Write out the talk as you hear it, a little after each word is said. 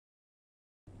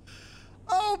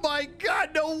my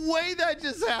God, no way that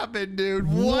just happened, dude.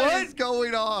 What is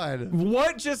going on?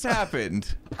 What just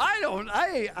happened? I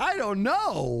don't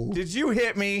know. Did you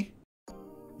hit me?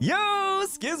 Yo,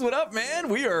 Skizz, what up, man?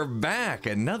 We are back.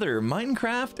 Another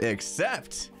Minecraft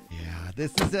except. Yeah,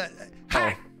 this is a...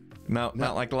 Oh, no,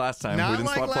 not like the last time. We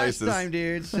didn't swap places. Not like last time,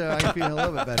 dude. So I feel a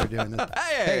little bit better doing this.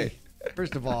 Hey!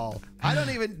 First of all, I don't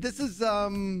even... This is, this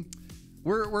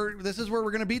is where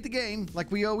we're going to beat the game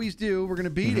like we always do. We're going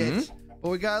to beat it. But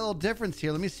we got a little difference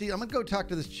here. Let me see. I'm going to go talk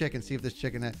to this chick and see if this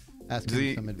chicken asks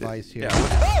me some advice here.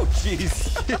 Yeah. Oh,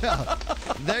 jeez. Yeah.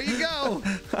 There you go.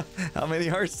 How many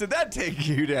hearts did that take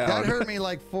you down? That hurt me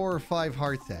like 4 or 5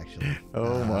 hearts, actually.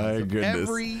 Oh, my goodness.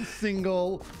 Every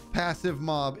single passive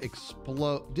mob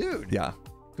explode. Dude. Yeah.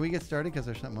 Can we get started? Because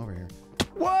there's something over here.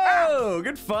 Whoa,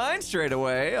 good find straight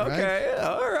away. Okay, right?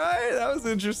 All right. That was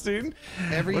interesting.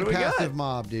 Every passive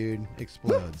mob, dude,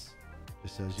 explodes.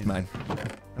 Just so you know. Mine.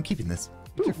 I'm keeping this.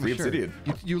 Ooh, free obsidian.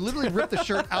 You literally ripped the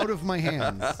shirt out of my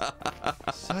hands.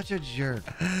 Such a jerk.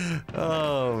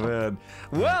 Oh, man.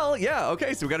 Well, yeah,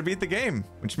 okay, so we got to beat the game,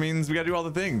 which means we got to do all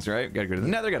the things, right? We got to go to the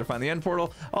nether, got to find the end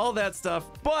portal, all that stuff,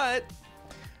 but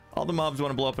all the mobs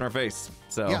want to blow up in our face.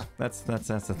 So yeah. that's the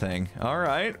thing. All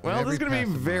right. Well, this is going to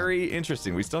be very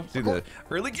interesting. We still have to do the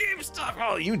early game stuff.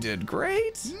 Oh, you did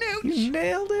great. You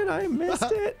nailed it. I missed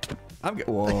it. I'm good.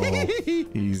 Whoa.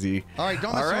 Easy. All right,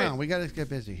 don't mess around. We got to get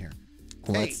busy here.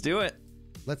 Let's do it.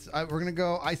 We're going to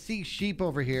go. I see sheep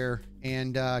over here.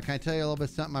 And can I tell you a little bit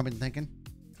of something I've been thinking?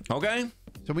 Okay.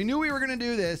 So we knew we were going to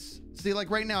do this. See, like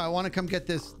right now, I want to come get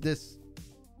this.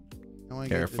 I want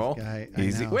to get this guy.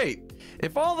 Easy. Wait,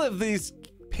 if all of these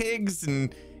pigs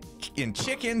and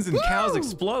chickens and cows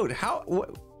explode, what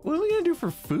are we gonna do for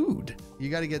food? You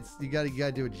gotta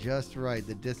do it just right.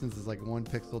 The distance is like 1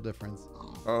 pixel difference.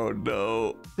 Oh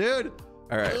no, dude!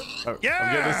 All right, yeah.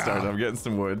 I'm getting started. I'm getting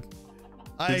some wood.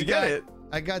 Did you get it?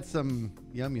 I got some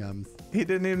yums. He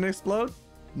didn't even explode.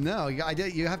 No, I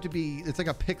did. You have to be. It's like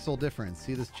a pixel difference.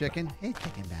 See this chicken? Hey,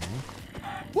 chicken guy.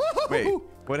 Woo-hoo! Wait,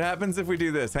 what happens if we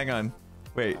do this? Hang on.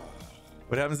 Wait,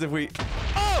 what happens if we?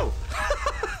 Oh!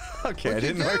 Okay, it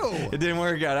didn't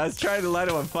work out. I was trying to light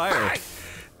him on fire.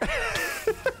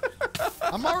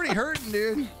 I'm already hurting,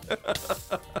 dude.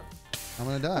 I'm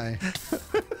gonna die.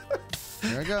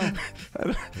 There I go.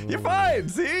 You're fine.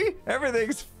 See,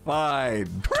 everything's fine.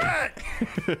 Right.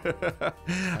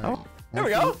 There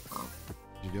we go.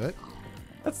 Did you do it?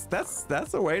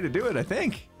 That's a way to do it, I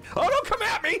think. Oh, don't come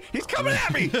at me! He's coming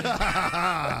at me!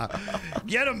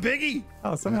 Get him, Biggie!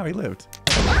 Oh, somehow he lived.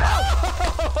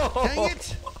 Dang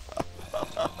it!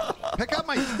 Pick up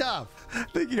my stuff. I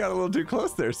think you got a little too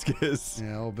close there, Skizz. Yeah,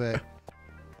 a little bit.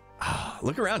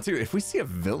 Look around, too. If we see a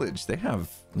village, they have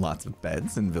lots of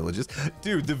beds in villages.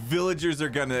 Dude, the villagers are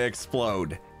gonna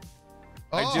explode.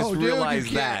 I just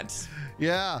realized that.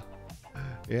 Yeah.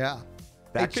 Yeah.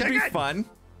 That could be fun.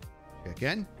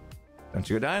 Chicken. Don't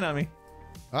you go dying on me.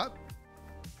 Up.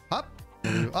 Oh,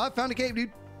 I found a cave,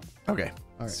 dude. Okay.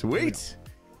 All right, sweet.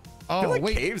 Oh, I feel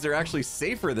like caves are actually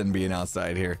safer than being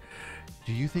outside here.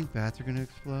 Do you think bats are going to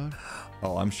explode?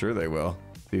 Oh, I'm sure they will.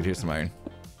 Dude, here's some iron.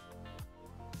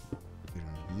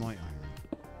 My iron.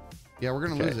 Yeah, we're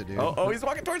going to lose it, dude. Oh, he's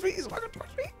walking towards me.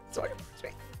 Oh,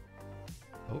 okay.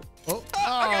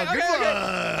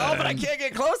 Oh, but I can't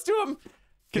get close to him.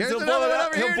 Because he'll blow it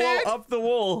up. He'll blow up the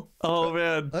wool. Oh,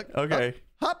 man. Okay.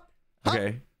 Hop.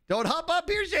 Okay. Don't hop up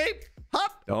here, sheep.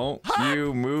 Hop. Don't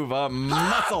you move a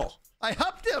muscle. I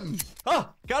hopped him. Oh,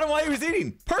 got him while he was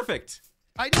eating. Perfect.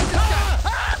 I need this guy.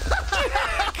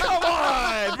 Come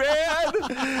on,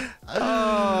 man.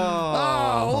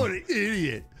 Oh, what an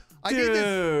idiot. I need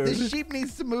this sheep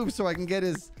needs to move so I can get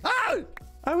his...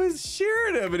 I was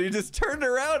shearing him and he just turned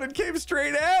around and came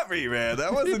straight at me, man.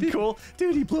 That wasn't cool.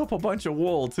 Dude, he blew up a bunch of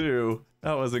wool, too.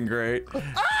 That wasn't great. This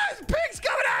pig's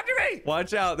coming after me.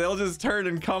 Watch out. They'll just turn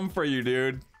and come for you,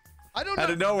 dude. I don't know. Out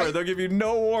of nowhere. They'll give you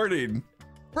no warning.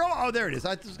 Bro, oh, there it is.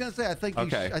 I was going to say, I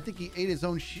think he ate his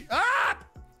own sheep.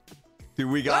 Dude,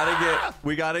 we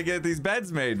gotta get these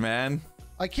beds made, man.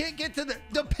 I can't get to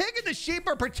the pig and the sheep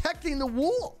are protecting the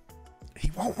wool. He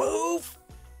won't move.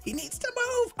 He needs to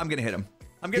move. I'm going to hit him.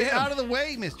 Get out of the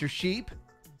way, Mr. Sheep.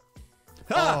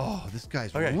 Oh, this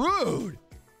guy's rude.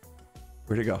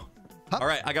 Where'd he go? All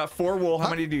right, I got 4 wool. How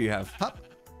many do you have? Hop.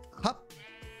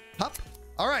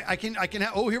 All right, I can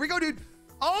have. Oh, here we go, dude.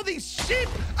 All these sheep.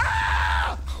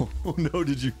 Oh no, are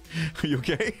you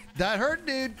okay? That hurt,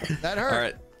 dude. That hurt. All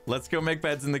right, let's go make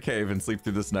beds in the cave and sleep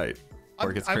through this night.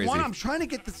 Or it gets crazy. I'm trying to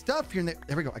get the stuff here.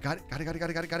 There we go. I got it. Got it.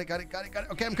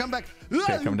 Okay, I'm coming back.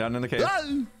 Okay, come down in the cave.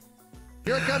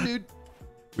 Here I come, dude.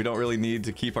 We don't really need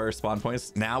to keep our spawn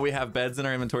points. Now we have beds in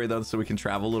our inventory though, so we can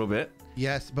travel a little bit.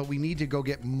 Yes, but we need to go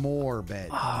get more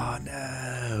beds. Oh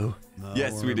no.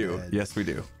 Yes, we do. Beds. Yes, we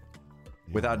do.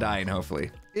 Without dying,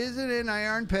 hopefully. Is it an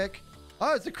iron pick?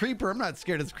 Oh, it's a creeper. I'm not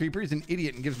scared of this creeper. He's an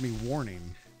idiot and gives me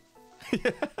warning.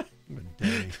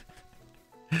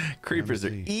 Creepers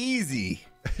are easy.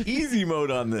 Easy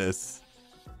mode on this.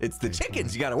 It's the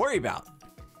chickens you got to worry about.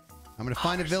 I'm going to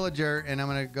find a villager and I'm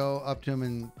going to go up to him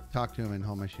and talk to him and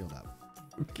hold my shield up.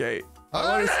 Okay. I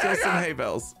want to steal some hay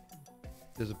bales.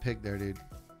 There's a pig there, dude.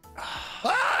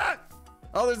 Ah!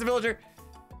 Oh, there's a villager.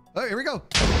 Oh, here we go.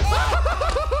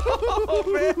 Oh,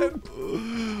 man.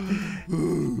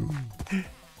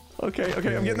 Okay, I'm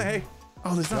getting the hay.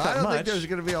 Oh, there's not that much. I don't think there's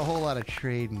going to be a whole lot of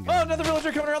trading. Oh, another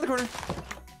villager coming around the corner.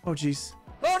 Oh, jeez.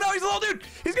 Oh, no, he's a little dude.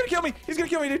 He's going to kill me. He's going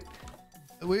to kill me, dude.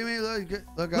 We mean,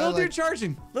 look, little dude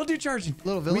charging. Little dude charging.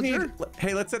 Little villager?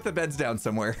 Hey, let's set the beds down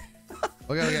somewhere.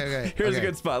 Okay. Here's a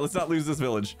good spot. Let's not lose this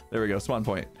village. There we go. Spawn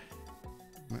point.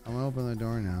 I'm going to open the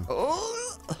door now.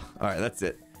 Oh. All right, that's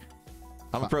it.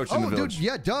 I'm approaching the village. Dude,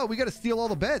 yeah, duh. We got to steal all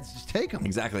the beds. Just take them.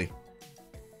 Exactly.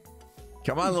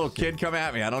 Come on, little kid. Come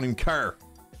at me. I don't even care.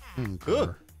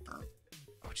 Oh,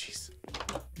 jeez.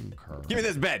 Give me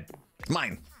this bed. It's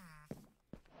mine.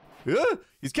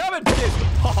 He's coming.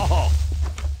 Oh.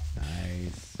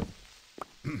 Nice.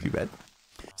 Too bad.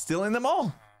 Stealing them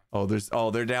all. Oh,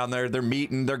 they're down there. They're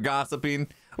meeting. They're gossiping.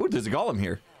 Oh, there's a golem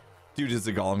here. Dude, is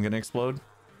the golem gonna explode?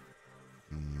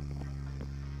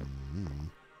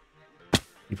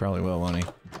 He probably will, won't he?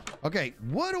 Okay,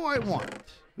 what do I want?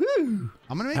 Woo.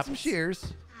 I'm gonna make some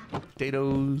shears.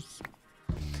 Potatoes.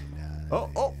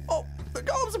 Oh! The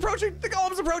golem's approaching. The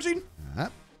golem's approaching.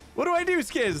 What do I do,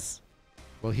 Skizz?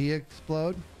 Will he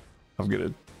explode?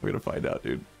 We're gonna find out,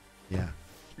 dude. Yeah.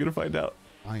 We're gonna find out.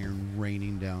 Iron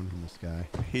raining down from the sky.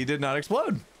 He did not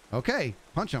explode. Okay,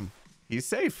 punch him. He's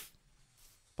safe.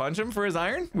 Punch him for his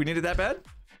iron? We needed that bad?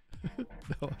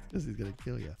 No, because he's gonna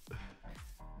kill you.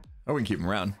 Oh, we can keep him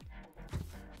around.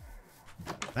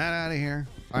 That out of here.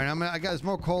 All right, I got some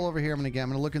more coal over here. I'm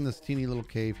gonna look in this teeny little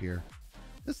cave here.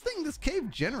 This cave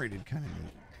generated kind of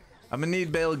neat. I'm gonna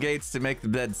need bale gates to make the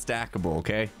bed stackable,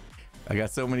 okay? I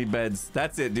got so many beds.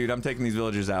 That's it, dude. I'm taking these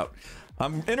villagers out.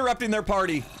 I'm interrupting their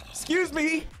party. Excuse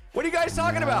me. What are you guys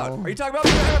talking about? Are you talking about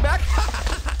me coming back?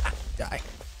 Die.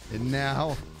 And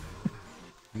now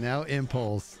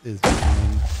Impulse is being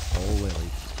oh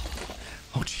Willie.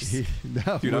 Oh jeez.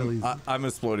 Dude, I'm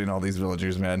exploding all these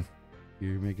villagers, man.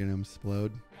 You're making them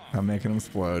explode. I'm making them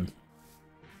explode.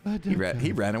 He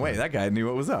ran away. That guy knew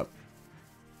what was up.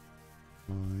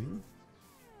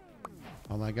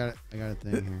 Oh, I got a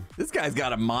thing here. This guy's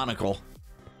got a monocle.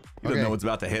 He doesn't know what's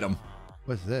about to hit him.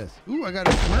 What's this? Ooh, I got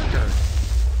a smirker.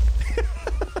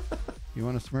 You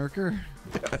want a smirker?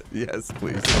 Yes,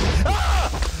 please. Ah!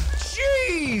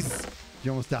 Jeez! Did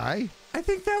you almost die? I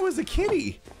think that was a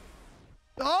kitty.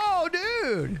 Oh,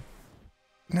 dude.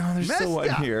 No, there's still one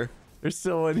here. There's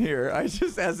still one here. I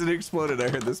just, as it exploded, I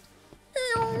heard this.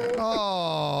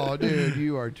 Oh, dude,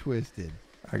 you are twisted.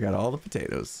 I got all the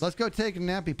potatoes. Let's go take a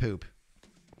nappy poop.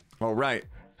 All right.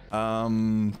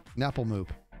 Napple moop.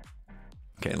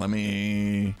 Okay, let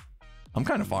me... I'm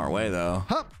kind of far away, though.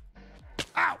 Hup.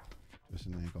 Ow. Just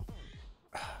an ankle.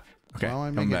 Okay,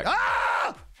 well, coming back.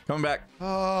 Ah! Coming back.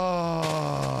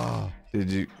 Oh. Did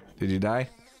you die?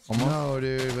 Almost? No,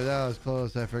 dude, but that was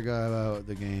close. I forgot about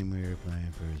the game we were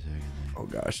playing for a second there. Oh,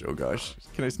 gosh. Oh, gosh.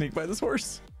 Can I sneak by this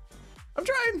horse? I'm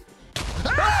trying.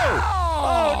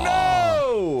 Ah! Oh,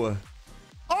 no!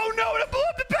 Oh, no, it blew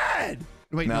up the bed!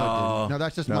 Wait, no, it didn't. No,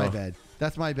 that's just my bed.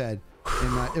 That's my bed.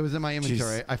 It was in my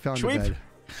inventory. I found the bed.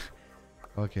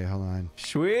 Okay, hold on.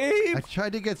 Sweep! I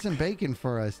tried to get some bacon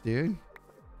for us, dude.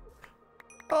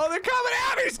 Oh, they're coming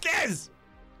at me, Skizz!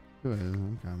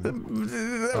 I'm coming.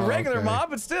 The regular mob,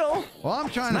 but still. Well, I'm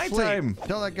trying to sleep.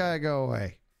 Tell that guy to go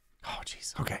away. Oh,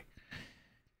 jeez. Okay.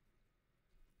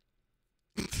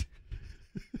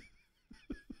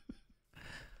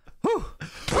 Oh!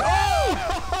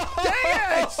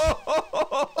 Dang it!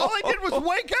 All I did was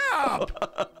wake up.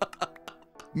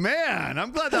 Man,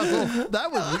 I'm glad that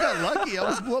was we got lucky. I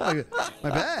almost blew up my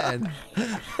bed.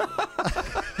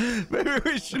 Maybe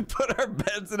we should put our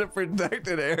beds in a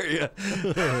protected area.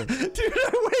 Dude,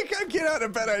 I wake up, get out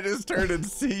of bed, I just turned and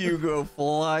see you go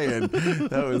flying.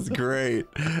 That was great.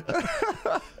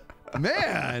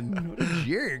 Man, what a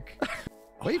jerk.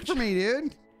 Wait for me,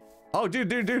 dude. Oh,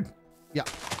 dude. Yeah.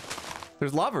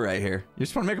 There's lava right here. You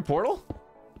just want to make a portal?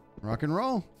 Rock and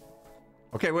roll.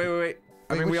 Okay, wait.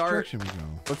 I mean, we are. We go?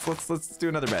 Let's do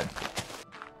another bed.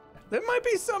 There might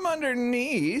be some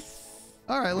underneath.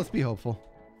 All right, let's be hopeful.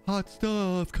 Hot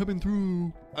stuff coming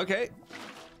through. Okay.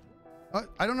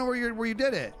 I don't know where you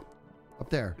did it. Up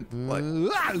there. What?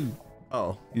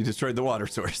 Oh, you destroyed the water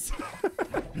source.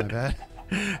 My bad.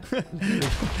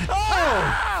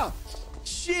 Oh!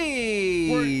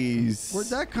 Jeez. Where'd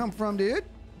that come from, dude?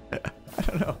 I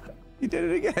don't know. You did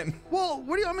it again. Well,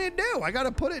 what do you want me to do? I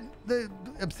gotta put the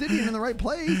obsidian in the right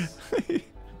place. Okay.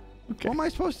 What am I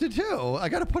supposed to do? I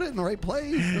gotta put it in the right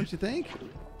place, don't you think?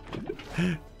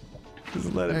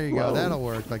 Just let it There you flow. go. That'll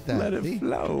work like that. Let it See?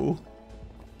 flow.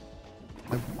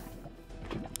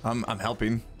 I'm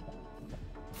helping.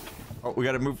 Oh, we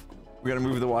gotta move. We gotta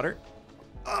move the water.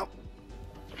 Oh.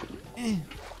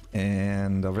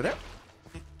 And over there.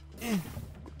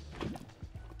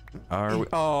 Are we?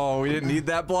 Oh, we didn't need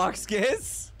that block,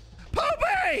 Skizz.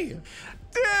 Poopy!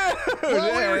 Dude.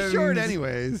 Well, we were and short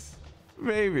anyways.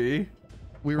 Maybe.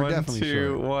 We were definitely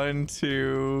short. 1,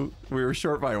 2. We were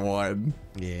short by 1.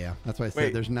 Yeah, that's why I said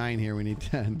Wait. there's 9 here. We need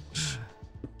 10.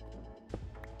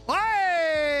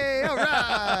 Hey! All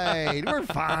right, we're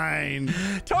fine.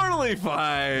 Totally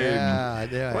fine.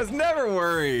 Yeah. Was never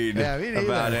worried Yeah, me neither.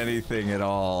 about anything at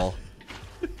all.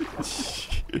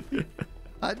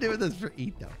 I'm doing this for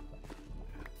eat though.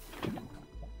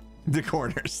 The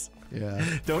corners. Yeah.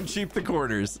 Don't cheap the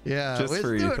corners. Yeah. Just Let's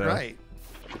for do you, it though. right.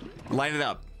 Line it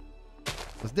up.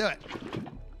 Let's do it.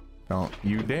 Don't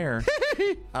you dare.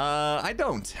 I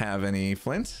don't have any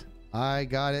flint. I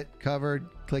got it covered.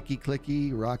 Clicky,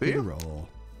 clicky, rock Do you? and roll.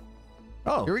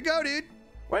 Oh. Here we go, dude.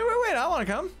 Wait. I want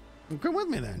to come. Come with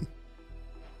me then.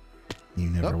 You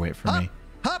never Up, wait for up, me.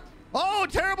 Up. Oh,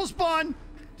 terrible spawn.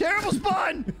 Terrible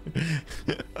spawn.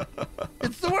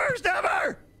 It's the worst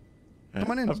ever.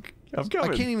 Come on in. I'm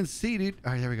coming. I can't even see, dude.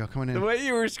 All right, there we go. Come on in. The way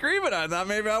you were screaming, I thought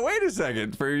maybe I'll wait a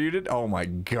second for you to. Oh my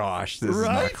gosh, this is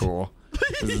not Right? cool.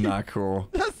 This is not cool.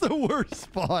 That's the worst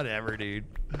spawn ever, dude.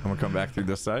 I'm gonna come back through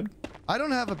this side. I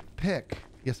don't have a pick.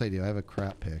 Yes, I do. I have a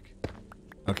crap pick.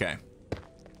 Okay.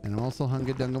 And I'm also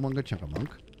hunga dunga munga chunga monk.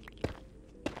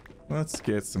 Let's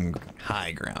get some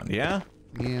high ground, yeah?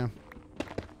 Yeah.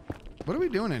 What are we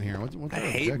doing in here? What's I our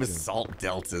hate objective? basalt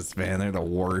deltas, man. They're the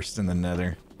worst in the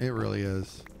nether. It really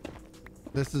is.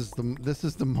 This is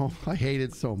the mo I hate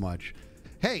it so much.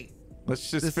 Hey,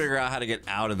 Let's just figure out how to get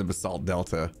out of the basalt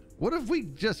delta. what if we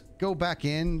just go back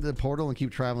in the portal and keep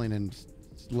traveling and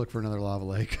look for another lava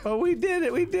lake? Oh, we did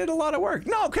it. We did a lot of work.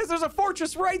 No, because there's a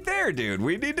fortress right there, dude.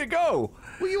 We need to go.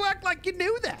 Well, you act like you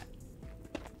knew that.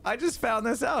 I just found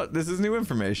this out. This is new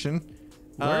information.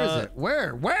 Where is it?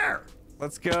 Where?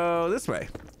 Let's go this way.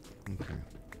 Okay.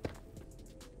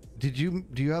 Did you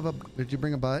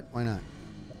bring a butt? Why not?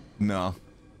 No.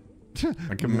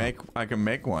 I can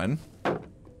make one.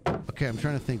 Okay, I'm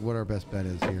trying to think what our best bet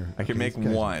is here. I can make these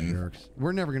guys are one. jerks.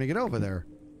 We're never gonna get over there.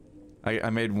 I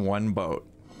made one boat.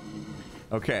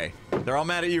 Okay. They're all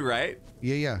mad at you, right?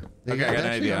 Yeah. They Okay, I got an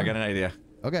actually idea. I are. got an idea.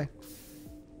 Okay.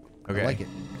 Okay. I like it.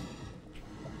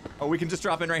 Oh, we can just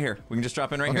drop in right here. We can just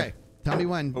drop in right Okay. here. Tell me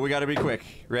when. But we gotta be quick.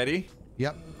 Ready?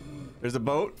 Yep. There's a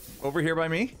boat over here by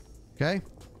me. Okay.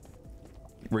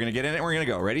 We're gonna get in it and we're gonna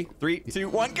go. Ready? 3, 2,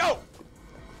 1, go!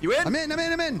 You in? I'm in.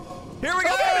 Here we go!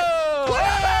 Oh,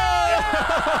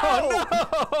 Oh,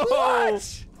 no!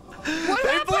 What? What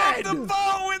They blew up the happened?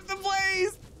 boat with the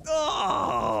blaze!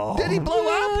 Oh! Did he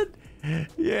blow up?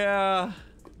 Yeah.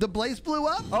 The blaze blew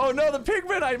up? Oh no, the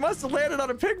pigman! I must have landed on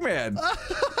a pigman.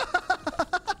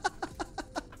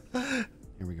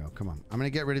 Here we go. Come on. I'm gonna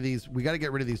get rid of these. We gotta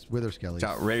get rid of these wither skellies.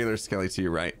 Got regular skelly to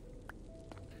your right.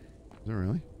 Is it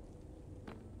really?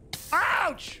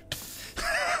 Ouch!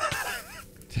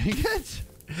 Dang it!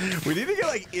 We need to get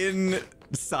like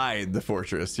inside the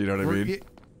fortress. You know what I mean?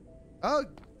 Oh,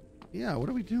 yeah. What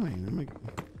are we doing?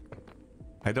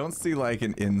 I don't see like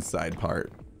an inside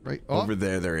part. Right Over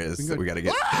there, there is. We So can we go- gotta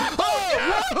get.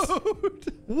 Oh,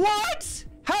 What?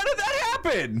 How did that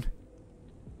happen?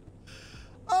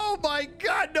 oh my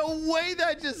God! No way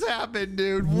that just happened,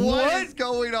 dude. What? What is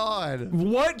going on?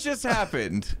 What just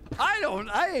happened? I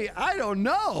don't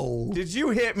know. Did you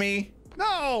hit me?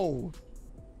 No.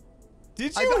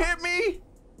 Did I you don't- hit me?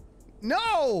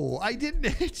 No, I didn't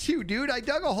hit you, dude. I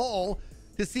dug a hole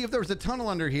to see if there was a tunnel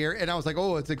under here, and I was like,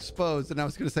 oh, it's exposed. And I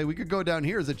was going to say we could go down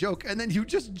here as a joke. And then you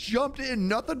just jumped in,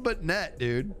 nothing but net,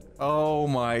 dude. Oh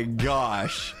my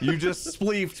gosh. You just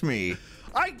spleefed me.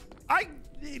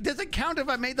 Does it count if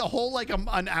I made the hole like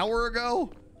an hour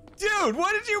ago? Dude,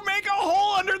 what did you make a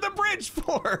hole under the bridge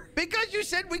for? Because you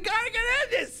said we got to get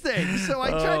in this thing. So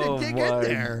I tried to dig in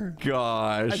there.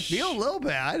 Gosh. I feel a little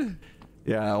bad.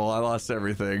 Yeah, well, I lost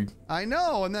everything. I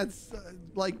know. And that's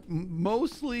like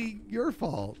mostly your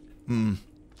fault.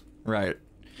 Right.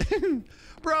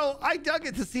 Bro, I dug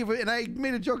it to see if and I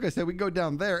made a joke. I said we go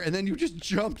down there, and then you just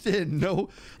jumped in. No,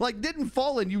 like didn't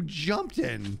fall in. You jumped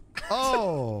in.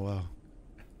 Oh,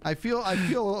 I feel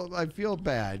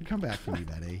bad. Come back for me,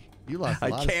 Betty. You lost a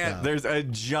lot I can't. of stuff. There's a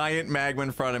giant magma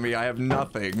in front of me. I have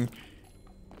nothing.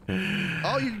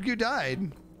 Oh, you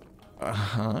died.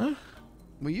 Uh-huh.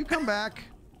 Will you come back?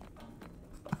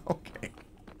 Okay.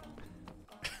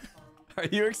 Are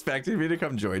you expecting me to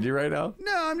come join you right now?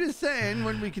 No, I'm just saying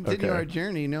when we continue Okay. our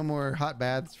journey, no more hot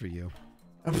baths for you.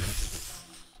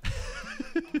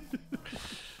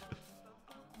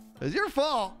 It's your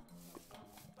fault.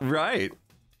 Right.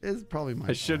 It's probably my I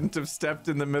fault. shouldn't have stepped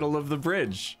in the middle of the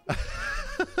bridge.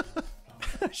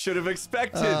 I should have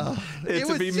expected it to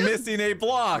was be just- missing a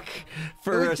block It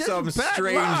for was just some bad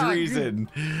strange luck. reason.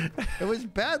 It was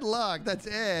bad luck. That's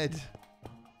it.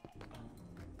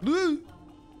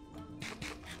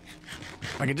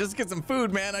 I could just get some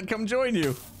food, man. I'd come join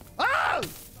you. Ah!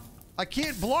 I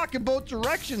can't block in both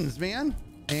directions, man.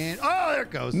 And oh, there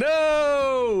it goes.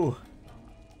 No!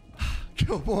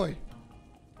 Oh boy.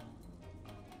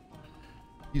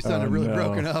 You sounded Oh, really no.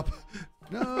 broken up.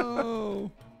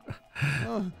 No.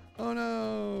 Oh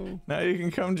no. Now you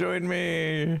can come join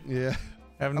me. Yeah.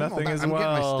 Have I'm going nothing back. as I'm getting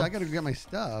well. I gotta go get my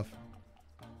stuff.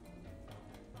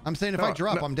 I'm saying if No, I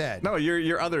drop, no, I'm dead. No,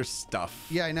 your other stuff.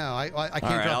 Yeah, I know. I can't All right,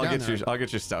 drop I'll down get there. I'll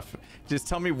get your stuff. Just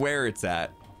tell me where it's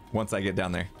at once I get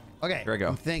down there. Okay. Here I go.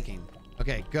 I'm thinking.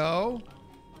 Okay, go.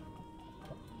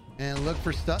 And look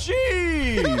for stuff.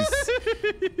 Jeez!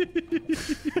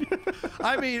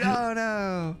 I mean, oh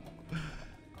no.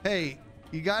 Hey,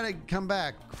 you gotta come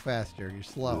back faster. You're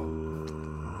slow.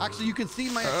 Actually, you can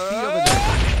see my XP over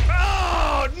there.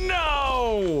 Oh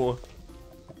no!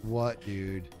 What,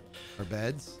 dude? Our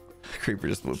beds? Creeper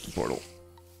just blew up the portal.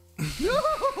 No!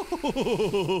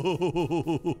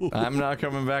 I'm not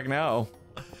coming back now.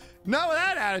 Not with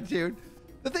that attitude.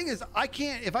 The thing is, I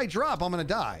can't. If I drop, I'm gonna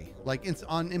die. Like it's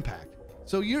on impact.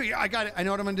 So I got it. I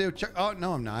know what I'm gonna do. Check. Oh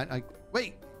no, I'm not.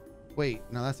 Wait.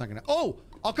 No, that's not gonna. Oh,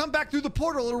 I'll come back through the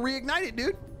portal. It'll reignite it,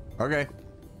 dude. Okay,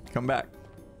 come back.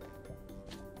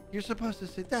 You're supposed to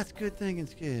say that's good thing in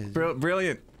Skizz.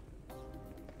 Brilliant.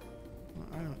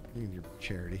 I don't need your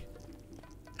charity.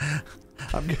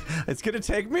 It's gonna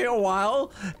take me a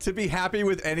while to be happy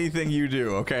with anything you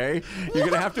do. Okay, you're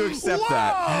gonna have to accept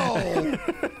that.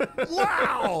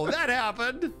 Wow, that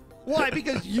happened. Why?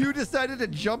 Because you decided to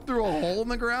jump through a hole in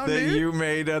the ground, That dude? you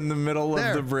made in the middle There.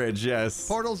 of the bridge. Yes.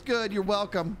 Portal's good. You're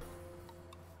welcome.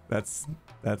 That's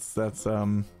not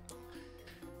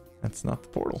the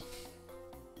portal.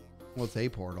 Well, it's a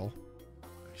portal.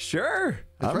 Sure.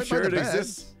 It's I'm right sure by it the beds.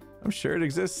 exists. I'm sure it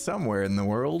exists somewhere in the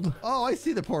world. Oh, I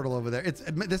see the portal over there.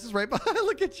 This is right by.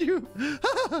 Look at you.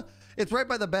 It's right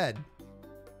by the bed.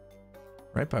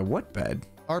 Right by what bed?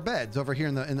 Our beds over here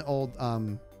in the old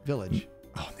village.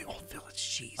 Oh, the old village.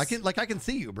 Jeez. I can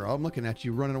see you, bro. I'm looking at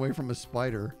you running away from a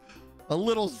spider. A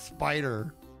little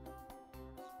spider.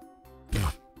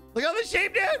 Look at the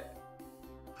shape,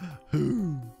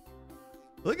 dude.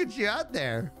 Look at you out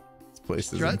there. This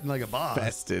place is Strutting like a boss.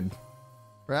 infested.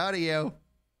 Proud of you.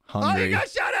 Oh, you Hungry. got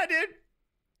shot at,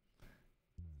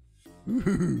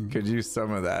 dude. Could use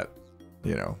some of that,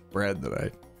 bread that I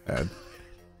had.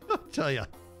 I'll tell you.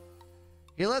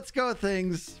 He lets go of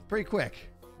things pretty quick.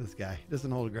 This guy doesn't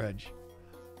hold a grudge.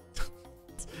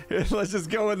 Let's just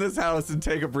go in this house and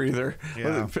take a breather.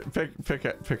 Yeah.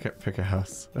 Pick a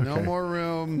house. No Okay. more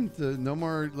room. No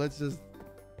more. Let's just.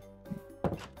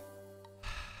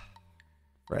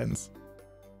 Friends.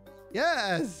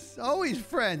 Yes, always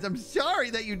friends. I'm sorry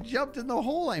that you jumped in the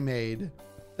hole I made.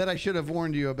 That I should have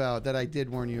warned you about. That I did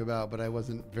warn you about, but I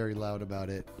wasn't very loud about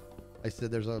it. I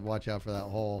said there's a watch out for that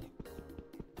hole.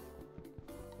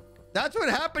 That's what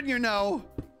happened, you know.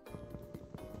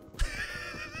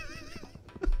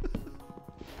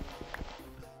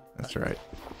 That's right.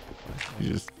 You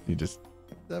just Is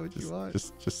that what you want?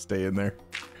 just stay in there.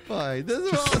 Fine. This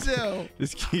is what I'll do.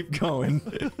 Just keep going.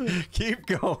 Keep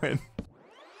going.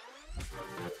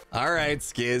 All right,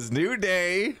 Skizz, new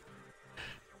day.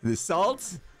 The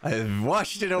salt, I've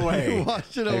washed it away.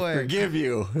 Washed it I away. forgive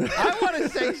you. I want to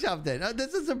say something.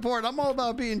 This is important. I'm all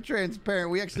about being transparent.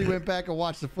 We actually went back and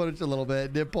watched the footage a little bit.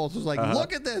 And Impulse was like,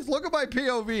 look at this. Look at my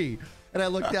POV. And I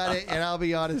looked at it, and I'll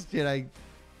be honest, kid, I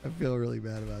feel really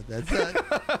bad about that.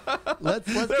 So, let's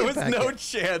There get was back no in.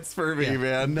 chance for me, Yeah,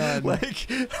 man. none. Like,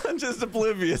 I'm just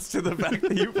oblivious to the fact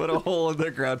that you put a hole in the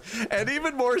ground. And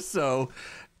even more so,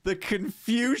 the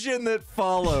confusion that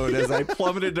followed as I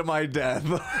plummeted to my death.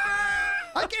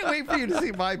 I can't wait for you to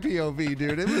see my POV,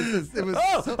 dude. It was.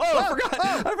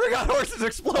 I forgot horses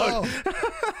explode.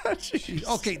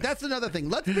 Oh. Okay, that's another thing.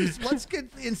 Let's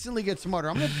instantly get smarter.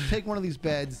 I'm gonna take one of these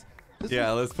beds.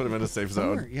 Yeah, let's put him in a safe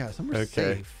zone. Yeah, somewhere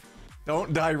safe.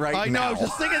 Don't die now. I know. I was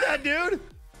just thinking that, dude.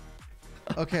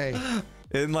 Okay.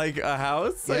 In like a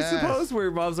house, Yes. I suppose,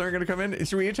 where mobs aren't going to come in.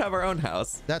 Should we each have our own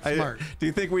house? That's smart. Do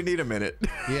you think we need a minute?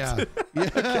 Yeah.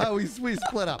 Yeah. we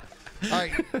split up. All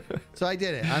right. So I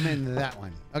did it. I'm in that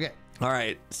one. Okay. All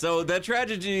right. So that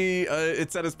tragedy,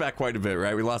 it set us back quite a bit,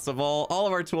 right? We lost all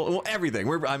of our tools, well, everything.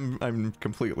 I'm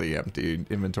completely empty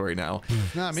inventory now.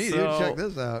 Not me, dude. Check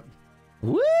this out.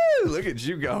 Woo! Look at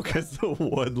you go, because the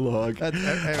wood log.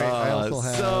 I also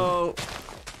have. So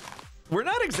we're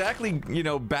not exactly,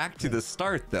 back to the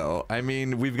start, though. I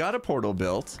mean, we've got a portal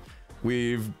built.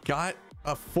 We've got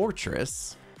a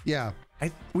fortress. Yeah.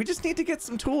 We just need to get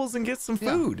some tools and get some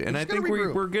food. And I think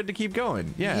we're good to keep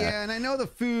going. Yeah. Yeah, and I know the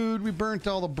food. We burnt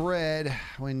all the bread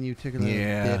when you took a little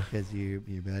bit because you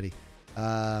buddy.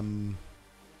 I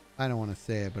don't want to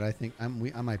say it, but I think I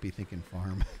might be thinking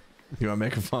farm. You want to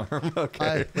make a farm?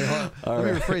 Okay. Let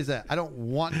me rephrase that. I don't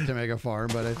want to make a farm,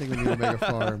 but I think we need to make a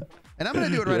farm. And I'm going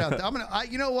to do it right out there.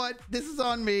 You know what? This is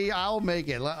on me. I'll make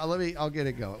it. I'll get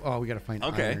it going. Oh, we got to find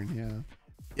iron.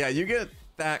 Yeah, you get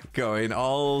that going.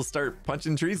 I'll start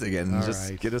punching trees again.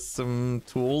 Just get us some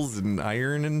tools and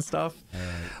iron and stuff.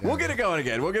 We'll get it going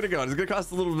again. We'll get it going. It's going to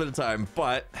cost a little bit of time,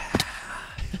 but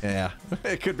yeah,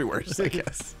 it could be worse, I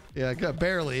guess. Yeah,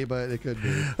 barely, but it could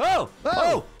be. Oh!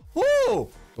 Whoa!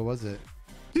 What was it?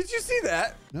 Did you see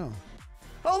that? No.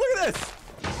 Oh, look at this.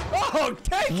 Oh,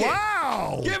 take it.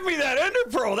 Wow. Give me that ender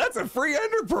pearl. That's a free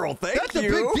ender pearl. Thank you. That's a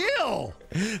big deal.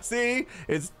 See,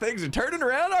 things are turning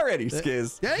around already,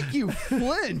 Skizz. Thank you,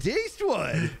 Flint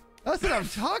Eastwood. That's what I'm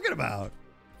talking about.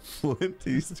 Flint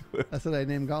Eastwood. That's what I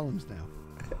name golems now.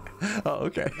 Oh,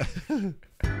 okay.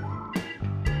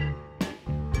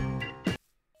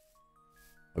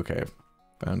 Okay,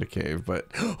 found a cave, but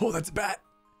oh, that's a bat.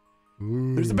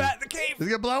 Ooh. There's a bat in the cave. He's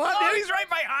gonna blow up. Oh, he's right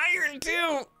by iron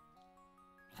too.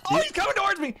 Oh, he's coming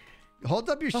towards me. Hold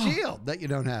up your shield that you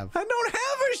don't have. I don't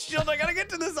have a shield. I gotta get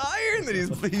to this iron that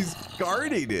he's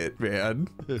guarding it, man.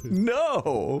 No.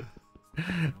 All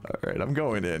right, I'm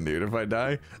going in, dude. If I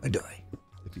die, I die.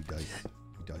 If he dies,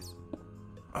 he dies.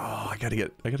 Oh, I gotta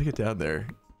get down there.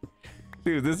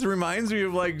 Dude, this reminds me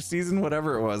of like season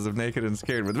whatever it was of Naked and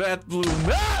Scared with that blue.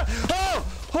 Ah!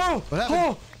 What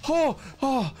happened?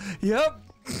 Oh, yep.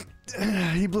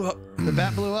 He blew up. The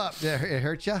bat blew up. It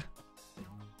hurt you? A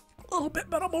little bit,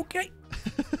 but I'm okay.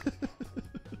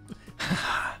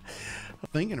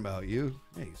 Thinking about you.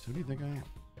 Hey, so who do you think I am?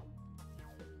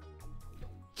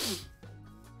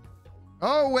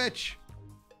 Oh, witch.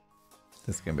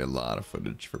 This is gonna be a lot of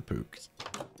footage for Pooks.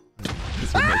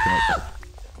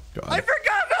 I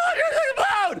forgot about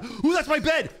it. Ooh, that's my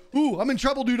bed. Ooh, I'm in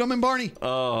trouble, dude. I'm in Barney.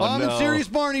 Oh, I'm in serious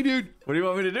Barney, dude. What do you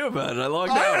want me to do about it? I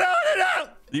logged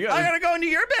out. No. I gotta go into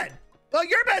your bed. Well,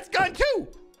 your bed's gone too.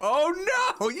 Oh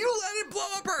no! You let it blow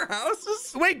up our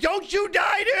houses? Wait, don't you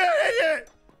die, dude!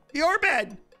 Your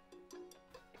bed.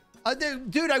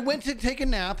 Dude, I went to take a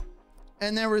nap,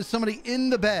 and there was somebody in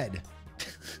the bed.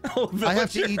 Oh,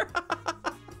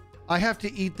 I have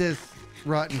to eat this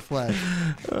rotten flesh.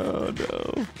 Oh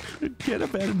no! Get a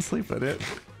bed and sleep in it.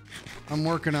 I'm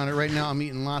working on it right now. I'm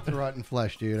eating lots of rotten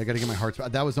flesh, dude. I gotta get my heart.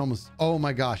 That was almost. Oh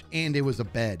my gosh! And it was a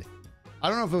bed. I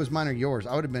don't know if it was mine or yours.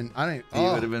 I would have been. You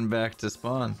would have been back to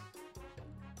spawn.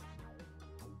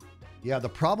 Yeah, the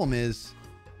problem is,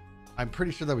 I'm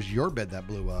pretty sure that was your bed that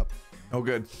blew up. Oh,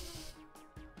 good.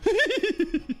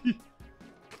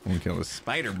 I'm killing a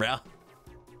spider, bro.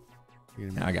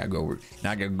 Now I gotta go.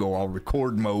 Now I gotta go all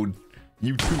record mode.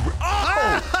 YouTuber.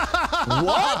 Oh!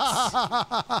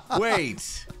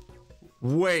 What?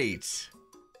 Wait.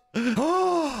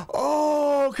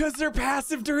 Oh, because they're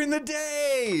passive during the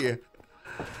day.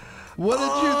 What did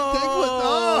you think was?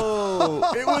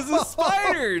 Oh, it was a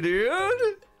spider,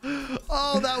 dude.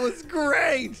 Oh, that was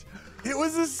great. It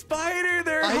was a spider.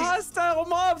 They're hostile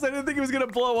mobs. I didn't think it was gonna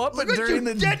blow up. Look but what during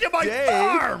you the did to my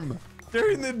farm.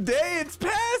 During the day, it's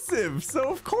passive, so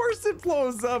of course it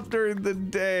blows up during the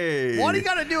day. Why do you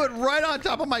gotta do it right on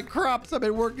top of my crops? I've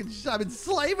been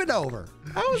slaving over.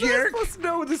 How was I supposed to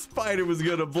know the spider was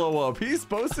gonna blow up? He's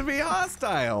supposed to be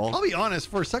hostile. I'll be honest.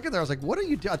 For a second there, I was like, "What are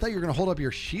you doing?" I thought you were gonna hold up your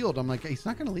shield. I'm like, he's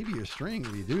not gonna leave you a string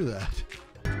if you do that.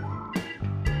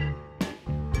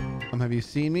 Have you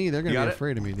seen me? They're gonna be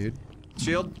afraid of me, dude.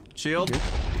 Shield.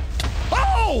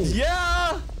 Oh!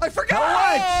 Yeah! I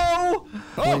forgot! Oh!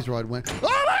 Blaze rod went.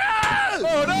 Oh my god!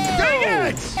 Oh no!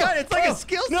 Dang it! God, it's like a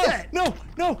skill set. No!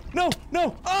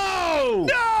 no. Oh!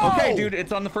 No! Okay, dude,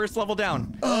 it's on the first level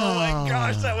down. Oh my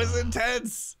gosh, that was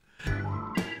intense.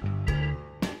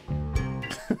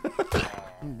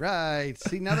 Right.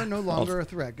 See, now they're no longer a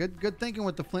threat. Good thinking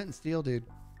with the flint and steel, dude.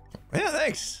 Yeah,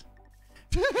 thanks.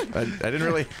 I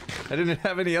didn't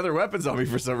have any other weapons on me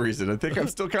for some reason. I think I'm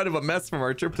still kind of a mess from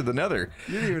our trip to the Nether.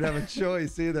 You didn't even have a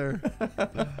choice either.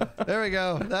 There we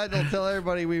go. That'll tell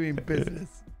everybody we mean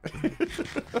business.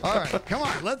 All right, come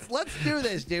on. Let's do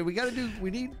this, dude.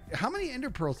 We need. How many ender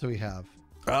pearls do we have?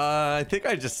 I think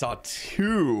I just saw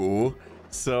 2.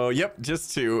 So, yep,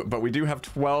 just 2. But we do have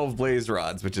 12 blaze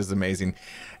rods, which is amazing.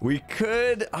 We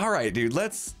could. All right, dude.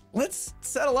 Let's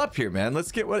settle up here, man.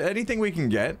 Let's get anything we can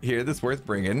get here that's worth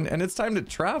bringing, and it's time to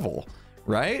travel,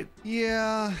 right?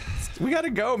 Yeah. We gotta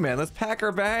go, man. Let's pack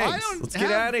our bags. Let's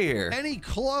get out of here. Any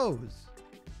clothes?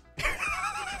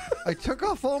 I took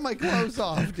off all my clothes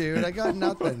off, dude. I got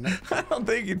nothing. I don't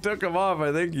think you took them off.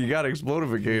 I think you got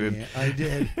explodificated. Yeah, I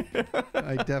did.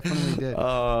 I definitely did.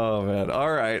 Oh man.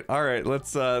 All right.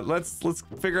 Let's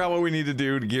figure out what we need to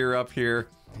do to gear up here,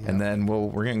 and then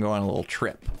we're gonna go on a little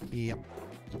trip. Yep.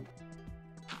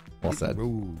 Well said.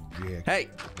 Road, Jack. Hey.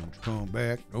 Don't come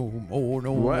back no more.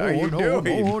 No What more. are you no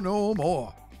doing? more. No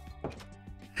more.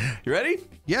 You ready?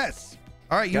 Yes.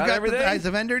 All right. You Got got everything? the Eyes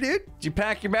of Ender, dude. Did you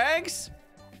pack your bags?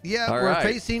 Yeah. All we're right.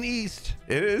 facing east.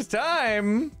 It is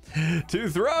time to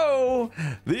throw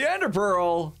the ender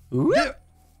pearl. Where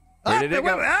did it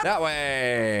go? That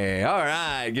way. All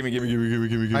right. Gimme.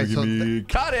 right, so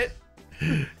Caught it.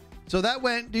 So that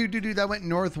went, dude. That went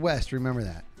northwest. Remember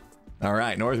that. All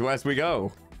right. Northwest we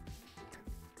go.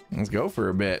 Let's go for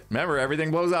a bit. Remember,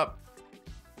 everything blows up.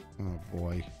 Oh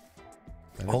boy.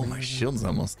 Oh, my shield's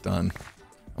almost done.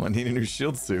 I'm gonna need a new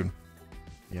shield soon.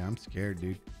 Yeah, I'm scared,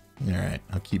 dude. All right.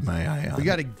 I'll keep my eye on We it.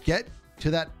 got to get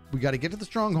to that. We got to get to the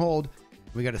stronghold.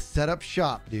 We got to set up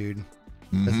shop, dude.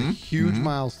 That's a huge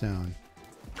milestone.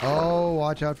 Oh,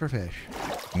 watch out for fish.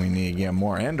 We need to get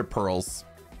more ender pearls.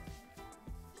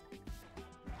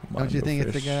 Come on, Don't you no think it's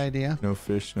a fish. good idea? No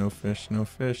fish, no fish, no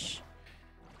fish.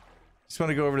 Just want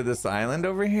to go over to this island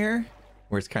over here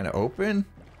where it's kind of open.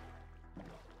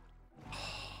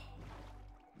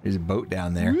 There's a boat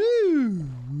down there. Woo,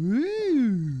 woo,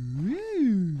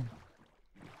 woo.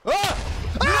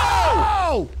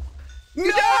 Oh! No!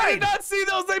 No! I did not see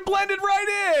those. They blended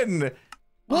right in.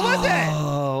 What was it?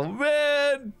 Oh,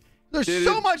 man. There's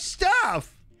so much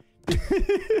stuff.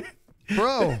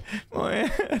 Bro.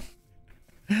 Man.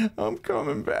 I'm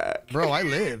coming back. Bro, I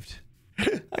lived.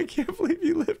 I can't believe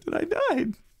you lived and I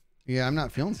died. Yeah, I'm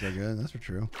not feeling so good. That's for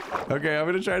true. Okay, I'm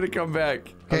going to try to come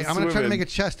back. Okay, I'm going to try to make a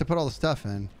chest to put all the stuff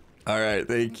in. All right,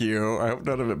 thank you. I hope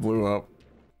none of it blew up.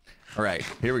 All right,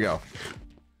 here we go.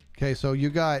 Okay, so you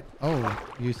got,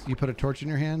 you put a torch in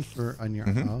your hand for, on your,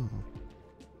 oh.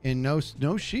 And no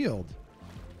shield.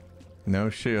 No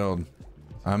shield.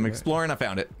 I'm exploring. I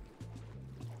found it.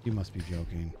 You must be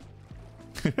joking.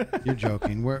 You're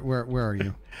joking. Where are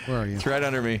you? Where are you? It's right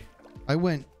under me. I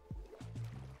went.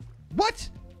 What?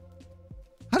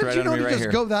 How It's did right you know under to me right just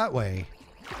here. go that way?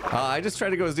 I just tried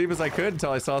to go as deep as I could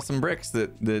until I saw some bricks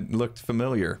that looked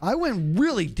familiar. I went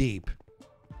really deep.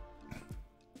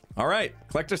 All right,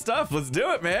 collect our stuff. Let's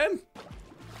do it, man.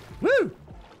 Woo!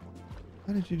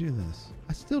 How did you do this?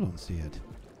 I still don't see it.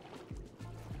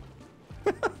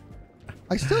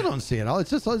 I still don't see it. It's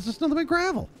just nothing but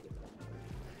gravel.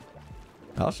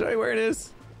 I'll show you where it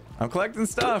is. I'm collecting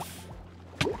stuff.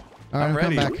 All right, I'm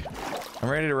ready. come back. I'm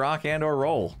ready to rock and or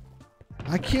roll.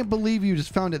 I can't believe you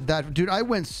just found it that, dude. I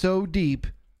went so deep,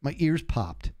 my ears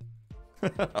popped.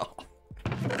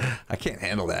 I can't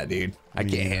handle that, dude. I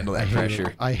can't handle that hate pressure.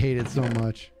 it. I hate it so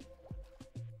much.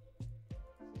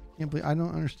 Can't believe I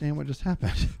don't understand what just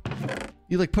happened.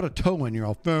 You like put a toe in, you're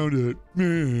all found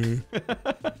it.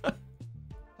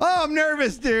 Oh, I'm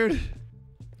nervous, dude. We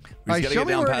just gotta show get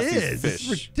me down where past it these is. This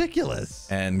fish is ridiculous.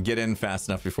 and get in fast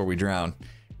enough before we drown.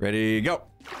 Ready, go.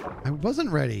 I wasn't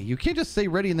ready. You can't just say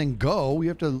ready and then go. You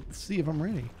have to see if I'm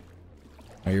ready.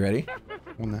 Are you ready?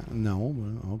 Well, no,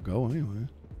 but I'll go anyway.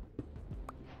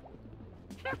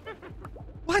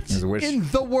 What There's a witch. in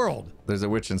the world? There's a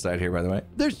witch inside here, by the way.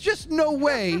 There's just no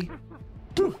way.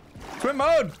 Swim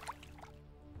mode.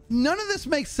 None of this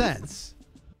makes sense.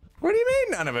 What do you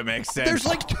mean none of it makes sense? There's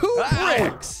like two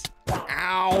bricks.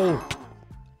 Ow.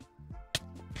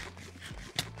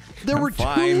 There I'm were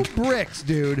fine. two bricks,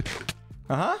 dude.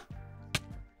 Uh-huh.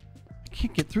 I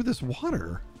can't get through this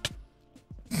water.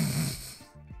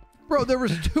 Bro, there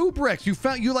was two bricks.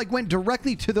 You like went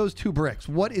directly to those two bricks.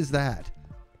 What is that?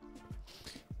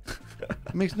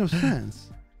 It makes no sense.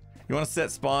 You want to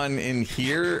set spawn in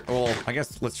here? Well, I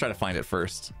guess let's try to find it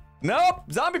first. Nope.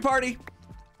 Zombie party.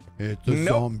 It's a Nope.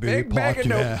 zombie Big bag of party.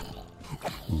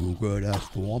 nope. Who could have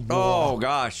sworn? Oh,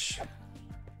 gosh.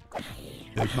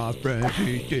 It's my friend,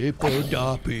 he's deep for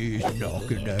doppies,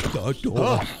 knocking at the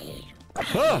door.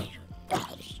 Huh.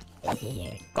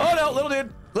 Oh, no. Little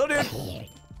dude. Little dude.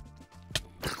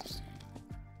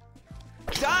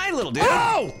 Die, little dude.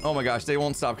 Oh! Oh, my gosh. They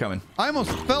won't stop coming. I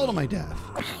almost fell to my death.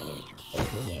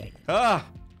 Ah.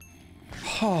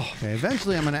 Oh. Okay,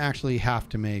 eventually I'm gonna actually have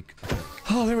to make.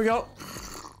 Oh, there we go.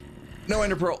 No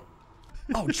ender pearl.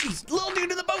 Oh, jeez. Little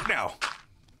dude in the boat now.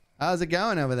 How's it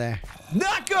going over there?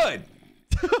 Not good.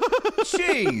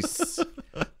 Jeez.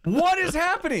 What is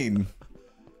happening?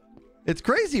 It's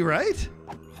crazy, right?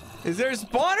 Is there a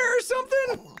spawner or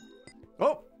something?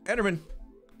 Oh, Enderman.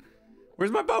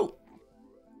 Where's my boat?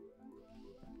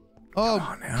 Oh, Come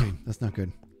on now. okay, that's not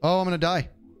good. Oh, I'm gonna die.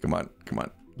 Come on. Come on.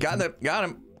 Got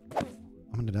him.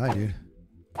 I'm gonna die, dude.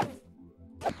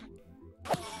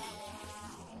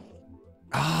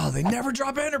 Oh, they never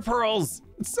drop ender pearls.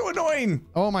 It's so annoying.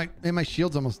 Oh my! And my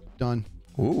shield's almost done.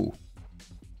 Ooh.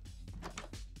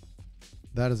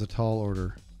 That is a tall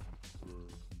order.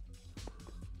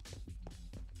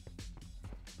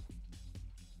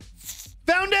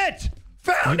 Found it!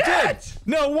 Found it!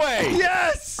 No way.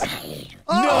 Yes!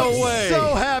 Oh, No I'm way.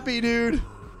 so happy, dude.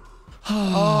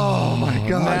 Oh my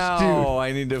gosh, Now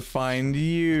I need to find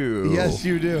you. dude. Yes,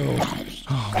 you do.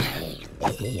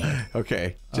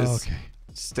 Okay. Just Okay.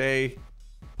 stay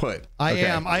put. I Okay.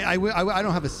 am. I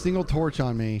don't have a single torch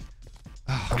on me.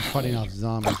 Oh, I'm fighting off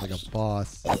zombies like a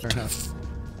boss. Fair enough.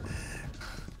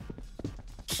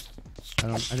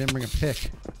 I didn't bring a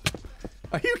pick.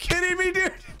 Are you kidding me,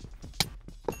 dude?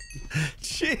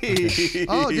 Jeez.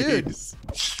 Oh, dude.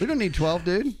 We don't need 12,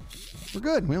 dude. We're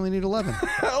good. We only need 11.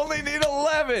 I only need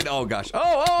 11. Oh, gosh.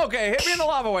 Oh, okay. Hit me in the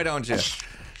lava, why don't you?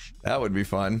 That would be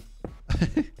fun.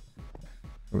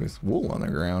 There's wool on the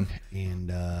ground. And,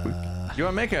 You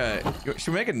want to make a...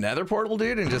 Should we make a nether portal,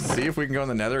 dude, and just see if we can go in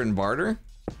the nether and barter?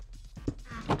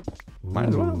 Might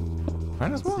as well.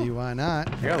 Might as well. see why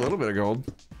not. I got a little bit of gold.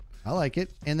 I like it.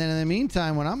 And then in the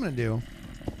meantime, what I'm going to do,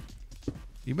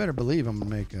 you better believe I'm going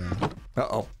to make a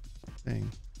Uh-oh.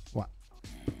 thing. What?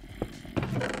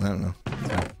 I don't know.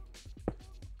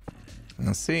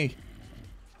 Let's see.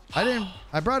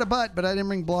 I brought a butt, but I didn't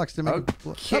bring blocks to make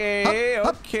Okay, Hup,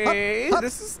 hup, okay. hup, hup,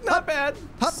 This is not bad.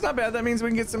 This is not bad. That means we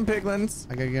can get some piglins.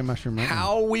 I got to get a mushroom right now.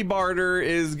 How we barter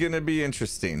is going to be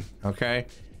interesting, okay?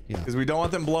 Yeah. Because we don't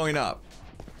want them blowing up.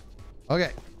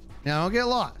 Okay. Now, don't get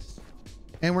lost.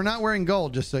 And we're not wearing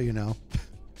gold, just so you know.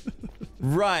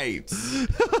 Right.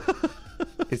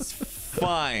 It's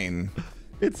fine.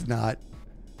 It's not.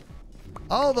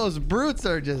 All those brutes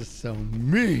are just so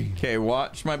mean. Okay,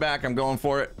 watch my back. I'm going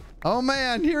for it. Oh,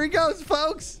 man. Here he goes,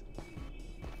 folks.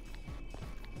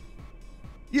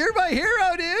 You're my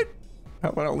hero, dude.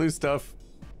 Hope I don't lose stuff.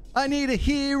 I need a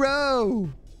hero.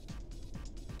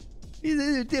 He's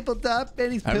a tabletop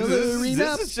and he's pillaring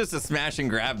up. This is just a smash and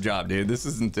grab job, dude. This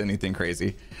isn't anything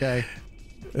crazy. Okay.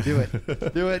 Do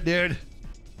it. Do it, dude.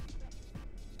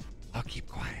 I'll keep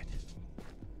quiet.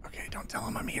 Okay, don't tell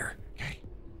him I'm here. Okay.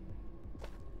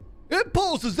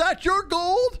 Impulse, is that your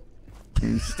gold?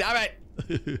 Stop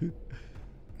it.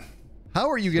 How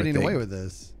are you getting they- away with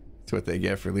this? That's what they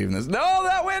get for leaving this. No,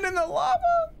 that went in the lava.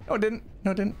 No, it didn't.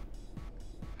 No, it didn't.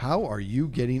 How are you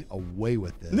getting away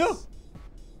with this? No.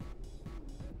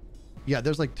 Yeah,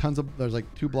 there's like there's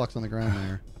like 2 blocks on the ground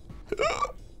there.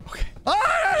 Okay.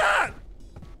 Ah!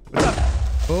 Oh,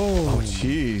 Oh,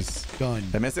 jeez. done.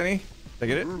 Did I miss any? Did I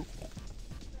get it?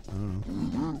 I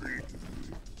don't know.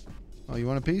 Oh, you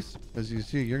want a piece? As you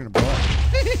see, you're gonna blow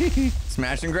up.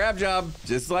 Smash and grab job,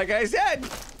 just like I said.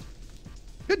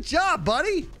 Good job,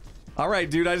 buddy. All right,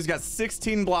 dude, I just got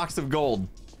 16 blocks of gold.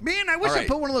 Man, I wish All I right.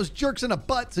 put one of those jerks in a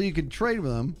butt so you could trade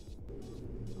with them.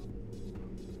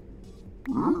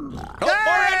 Oh, more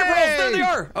ender pearls. There they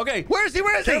are. Okay. Where is he?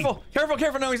 Where is Careful, careful,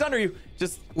 careful. No, he's under you.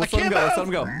 Just let's I let him can't go. Let's let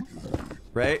him go.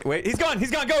 Right, wait. He's gone. He's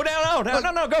gone. Go down. No,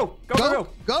 no, no. Go. he?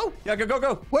 Go? Yeah,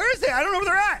 go. Where is he? I don't know where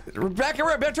they're at. Back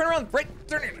here. Turn around. Right.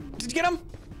 Turn. Did you get him?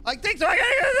 I think so. I gotta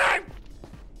get his name.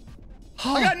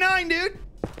 I got 9, dude.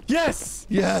 Yes.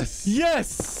 Yes.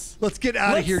 Yes. Let's get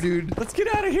out of here, dude. Let's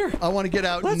get out of here. I want to get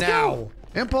out Let's now. go.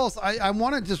 Impulse, I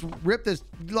want to just rip this.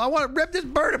 I want to rip this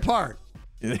bird apart.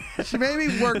 She made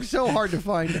me work so hard to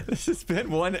find it. This has been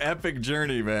one epic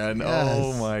journey, man. Yes.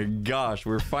 Oh my gosh,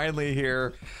 we're finally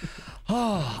here.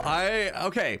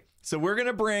 Okay. So we're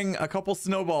gonna bring a couple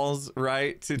snowballs,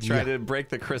 right, to try to break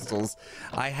the crystals.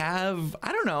 I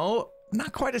don't know,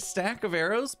 not quite a stack of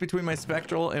arrows between my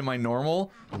spectral and my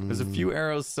normal. There's a few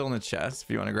arrows still in the chest if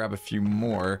you want to grab a few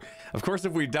more. Of course,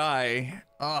 if we die,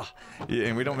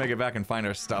 and we don't make it back and find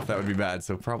our stuff, that would be bad.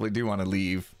 So probably do want to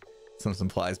leave some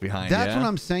supplies behind. That's what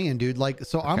I'm saying, dude. Like,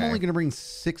 so I'm only gonna bring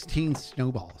 16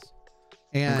 snowballs.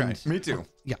 And me too.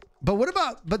 Yeah, but what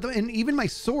about and even my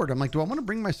sword? I'm like, do I want to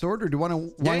bring my sword or do I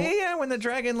want to? Yeah. When the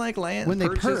dragon like lands, when they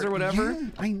perches or whatever. Yeah,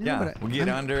 I know. Yeah, we'll get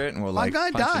under it and we'll like.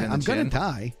 I'm gonna die. I'm gonna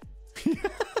die.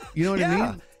 You know what I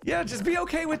mean? Yeah, just be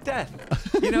okay with death.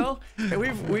 You know,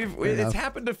 it's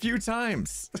happened a few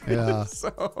times. Yeah.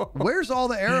 So where's all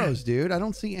the arrows, dude? I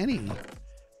don't see any.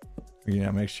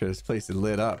 Yeah, make sure this place is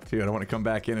lit up too. I don't want to come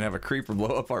back in and have a creeper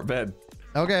blow up our bed.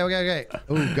 Okay.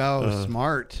 Oh, go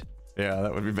smart. Yeah,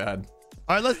 that would be bad.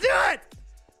 All right, let's do it.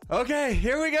 Okay,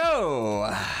 here we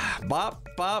go. Bop,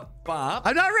 bop, bop.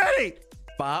 I'm not ready.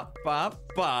 Bop, bop,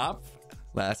 bop.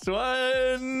 Last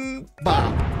one.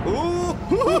 Bop. Ooh.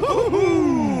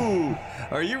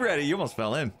 Are you ready? You almost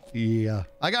fell in. Yeah.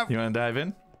 You want to dive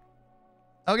in?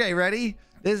 Okay, ready?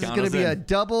 This is going to be a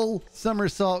double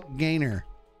somersault gainer.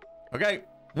 Okay.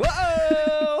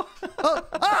 Whoa! Oh,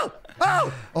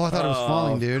 I thought it was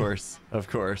falling, dude. Of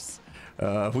course. We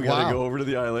got to go over to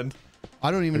the island. I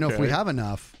don't even know if we have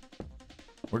enough.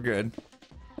 We're good.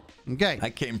 Okay. I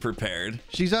came prepared.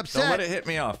 She's upset. Don't let it hit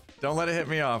me off. Don't let it hit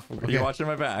me off. Are you watching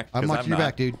my back? I'm watching your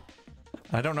back, dude.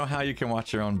 I don't know how you can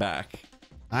watch your own back.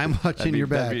 I'm watching your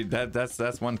back.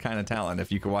 That's one kind of talent.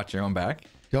 If you could watch your own back.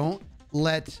 Don't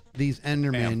let these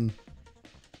Endermen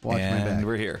watch my back. And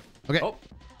we're here. Okay. Oh.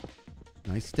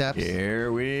 Nice steps.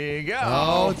 Here we go.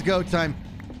 Oh, it's go time.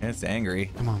 It's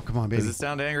angry. Come on, baby. Does it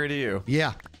sound angry to you?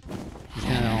 Yeah. He's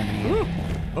kind of on me.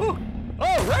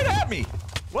 Oh, right at me.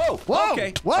 Whoa.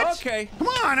 Okay. What? Okay. Come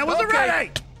on, I wasn't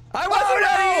ready. I wasn't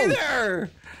ready either.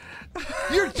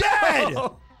 You're dead.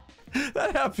 Oh,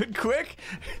 that happened quick.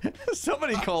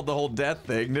 Somebody called the whole death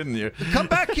thing, didn't you? Come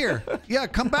back here. Yeah,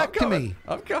 come back to me.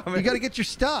 I'm coming. You got to get your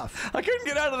stuff. I couldn't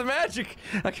get out of the magic.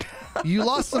 You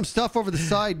lost some stuff over the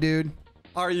side, dude.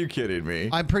 Are you kidding me?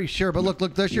 I'm pretty sure. But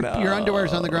look, there's your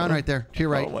underwear's on the ground right there. To your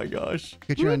right. Oh my gosh.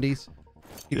 Get your undies.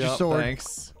 Get your sword.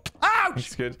 Thanks. Ouch!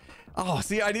 That's good. Oh,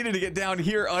 see, I needed to get down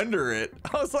here under it.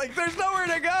 I was like, there's nowhere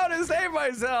to go to save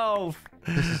myself.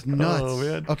 This is nuts. Oh,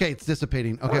 man. Okay, it's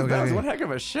dissipating. Okay, that was one heck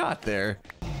of a shot there.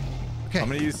 Okay. I'm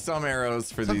going to use some arrows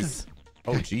for these.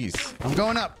 Oh, jeez. I'm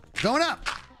going up. Going up.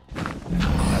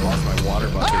 I lost my water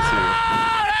bucket,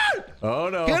 too. Oh,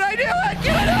 no. Can I do it?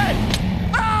 Can I do it?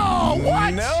 Oh,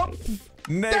 what? Nope.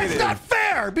 Negative. That's not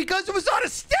fair because it was on a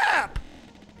step.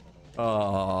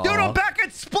 Oh. Dude, I'm back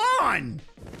at spawn.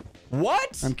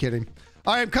 What? I'm kidding.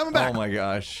 All right, I'm coming back. Oh, my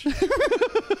gosh.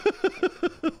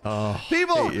 Oh,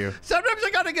 people, hate you. Sometimes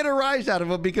I got to get a rise out of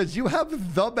them because you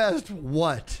have the best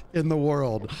what in the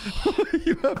world.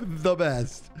 You have the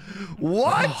best.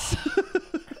 What?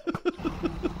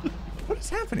 What is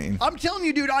happening? I'm telling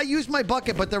you, dude, I used my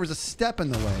bucket, but there was a step in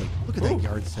the way. Look at that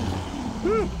yard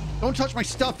sale. Don't touch my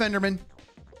stuff, Enderman.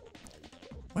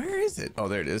 Where is it? Oh,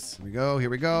 there it is. Here we go. Here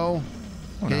we go.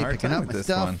 Okay, picking up my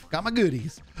stuff. One. Got my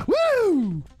goodies.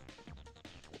 Woo!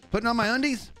 Putting on my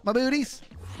undies, my booties,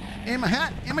 and my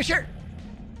hat, and my shirt.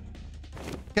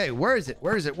 Okay, where is it?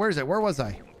 Where is it? Where is it? Where was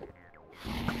I?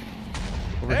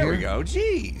 Over there here? we go.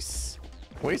 Jeez.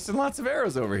 Wasting lots of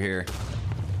arrows over here.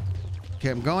 Okay,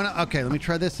 I'm going. Okay, let me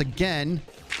try this again.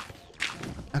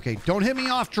 Okay, don't hit me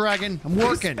off, dragon. I'm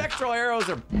working. These spectral arrows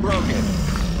are broken.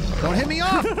 Don't hit me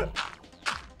off.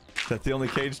 That's the only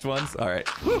caged ones? All right.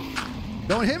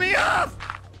 Don't hit me off.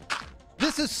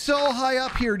 This is so high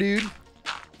up here, dude.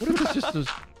 What if this just is...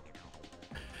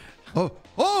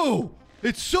 Oh,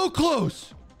 it's so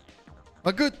close.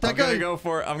 I'm gonna go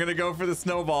for the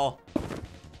snowball.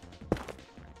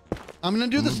 I'm gonna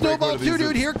do the snowball too,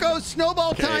 dude. Here goes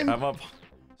snowball time. I'm up.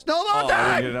 Snowball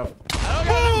time. I didn't get enough. I don't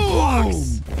get enough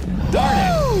blocks. Darn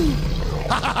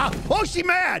it. Oh, she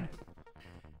mad.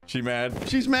 She mad?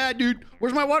 She's mad, dude.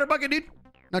 Where's my water bucket, dude?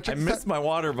 I missed my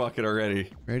water bucket already.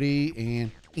 Ready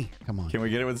and come on. Can we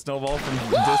get it with snowball from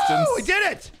distance? We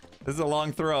did it. This is a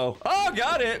long throw. Oh,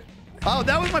 got it. Oh,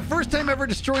 that was my first time ever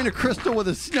destroying a crystal with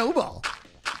a snowball.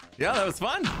 Yeah, that was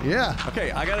fun. Yeah.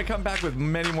 Okay, I gotta come back with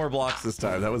many more blocks this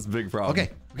time. That was a big problem.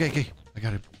 Okay. I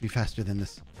gotta be faster than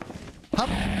this. Hop.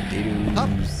 Hop.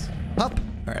 Hop.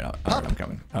 All right, I'm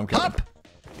coming. Hop.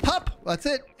 Hop. That's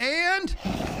it. And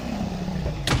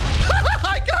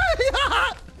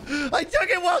I took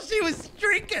it while she was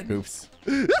streaking. Oops.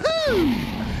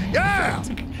 Yeah.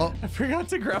 I forgot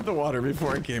to grab the water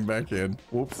before I came back in.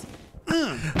 Whoops.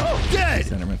 Oh, dead.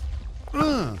 Cinnamon.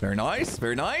 Very nice.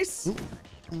 Very nice.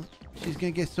 She's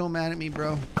gonna get so mad at me,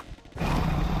 bro.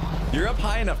 You're up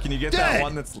high enough. Can you get that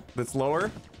one that's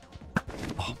lower?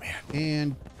 Oh man.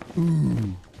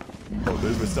 And oh,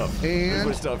 there's my stuff. And there's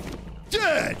my stuff.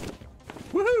 dead.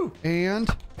 Woohoo! And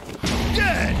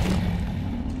dead.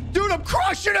 Dude, I'm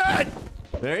crushing it.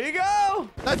 There you go.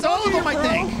 That's all of them, I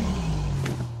think.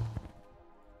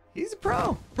 He's a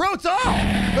pro. Bro, it's all.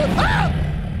 Ah!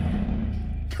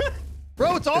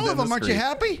 Bro, it's all of them. Aren't you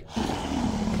happy?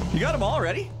 You got them all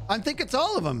already? I think it's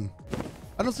all of them.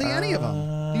 I don't see any of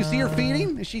them. Do you see her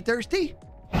feeding? Is she thirsty?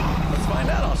 Let's find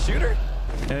out. I'll shoot her,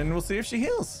 and we'll see if she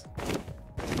heals.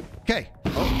 Okay.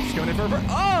 Oh, she's coming in for a burn.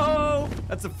 Oh,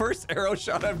 that's the first arrow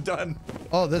shot I've done.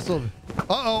 Oh, this will.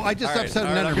 Uh-oh, I just upset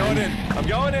an I'm going in. I'm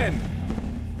going in.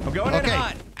 I'm going in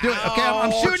hot. Do it. Okay,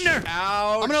 I'm shooting her.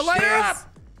 Ouch, I'm gonna light her up.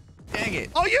 Dang it.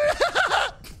 Oh,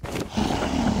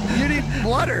 you need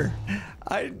water.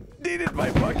 I needed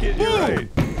my bucket. You're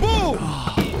right. Boom!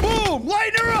 Boom!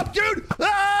 Light her up, dude!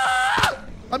 Ah!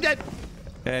 I'm dead.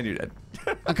 And you're dead.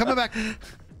 I'm coming back.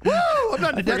 Woo! I'm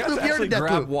not in the death loop. You're in the death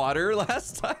grab loop. water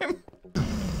last time.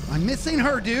 I'm missing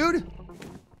her, dude.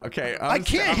 Okay. I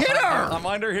can't hit her. I'm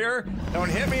under here. Don't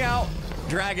hit me out,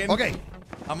 dragon. Okay.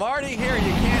 I'm already here. You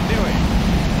can't do it.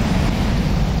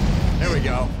 There we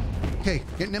go. Okay,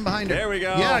 getting in behind her. There we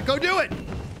go. Yeah, go do it.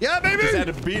 Yeah, baby. Just had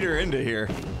to beat her into here,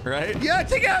 right? Yeah,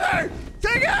 together.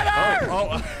 Together.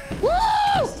 Oh. Woo!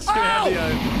 Just gonna have the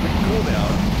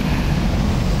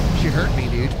cooldown. She hurt me,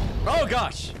 dude. Oh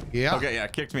gosh. Yeah. Okay, yeah,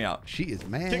 kicked me out. She is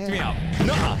mad. Kicked me out.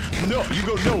 Nah, no, you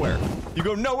go nowhere. You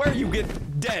go nowhere, you get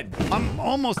dead. I'm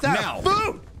almost out now. of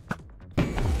food.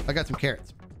 I got some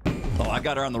carrots. Oh, I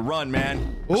got her on the run,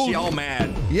 man. Ooh. She all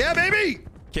mad. Yeah, baby.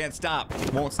 Can't stop.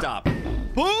 Won't stop.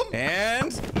 Boom.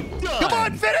 And done. Come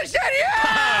on, finish it.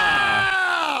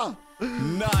 Yeah.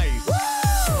 Nice. Woo!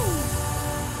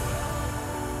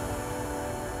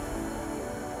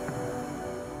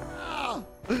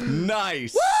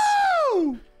 Nice.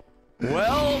 Woo!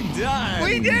 Well done.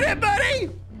 We did it, buddy.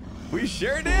 We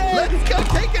sure did. Let's go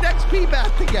take an XP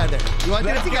bath together. You want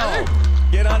to do it together? Go.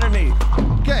 Get underneath.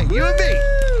 Okay, you and me.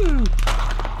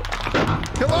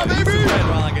 Come on, baby.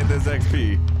 While I get this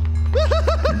XP.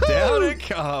 Down it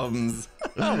comes.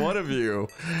 One of you.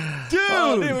 Dude.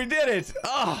 Oh, dude, we did it.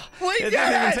 Oh, it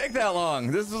didn't even take that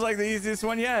long. This was like the easiest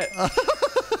one yet.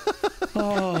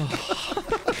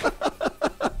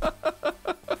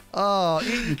 Oh,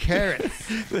 eating carrots.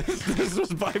 This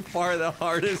was by far the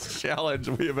hardest challenge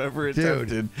we have ever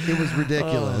attempted. Dude, it was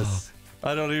ridiculous.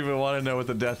 I don't even want to know what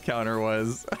the death counter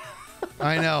was.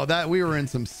 I know that we were in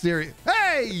some serious.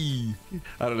 Hey!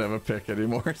 I don't have a pick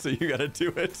anymore, so you got to do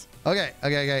it.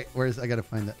 Okay. Where's I gotta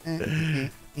find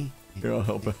that? Here, I'll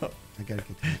help out. I gotta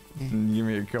get that. Give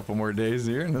me a couple more days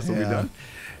here, and this will be done.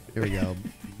 Here we go.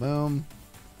 Boom,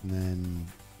 and then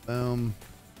boom,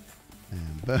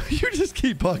 and boom. You just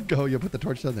keep on going. You put the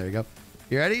torch down. There you go.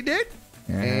 You ready, dude?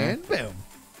 And boom.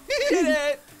 Did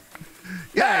it!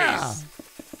 Yeah. Nice.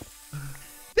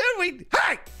 Dude, we.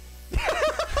 Hey!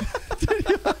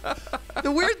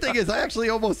 The weird thing is, I actually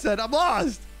almost said I'm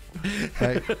lost.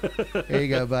 Right. Here you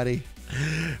go, buddy.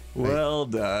 Well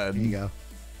done. Here you go.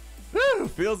 Whew,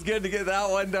 feels good to get that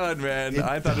one done, man.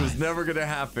 I thought it was never going to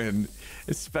happen,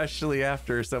 especially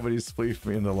after somebody spleefed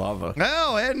me in the lava.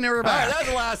 Oh, and never back. All right, that's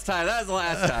the last time. That's the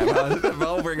last time. I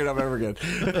won't bring it up ever again.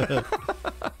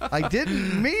 I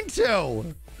didn't mean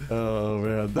to. Oh,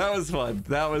 man. That was fun.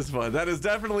 That was fun. That is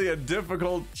definitely a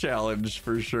difficult challenge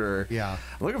for sure. Yeah.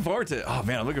 I'm looking forward to Oh,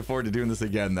 man, I'm looking forward to doing this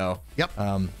again, though. Yep.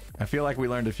 I feel like we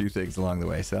learned a few things along the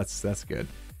way, so that's good.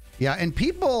 Yeah, and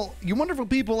people, you wonderful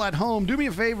people at home, do me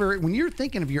a favor. When you're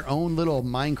thinking of your own little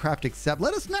Minecraft accept,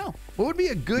 let us know. What would be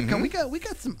a good? We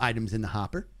got some items in the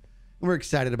hopper. We're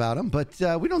excited about them, but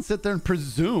we don't sit there and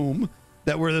presume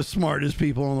that we're the smartest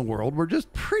people in the world. We're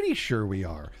just pretty sure we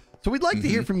are. So we'd like to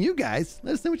hear from you guys.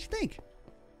 Let us know what you think.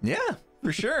 Yeah,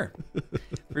 for sure,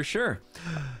 for sure.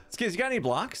 Skizz, you got any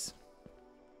blocks?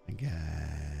 Okay.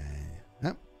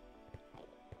 Yep.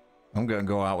 I'm gonna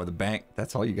go out with a bang.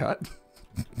 That's all you got?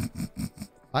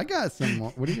 I got some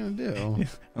more. What are you gonna do?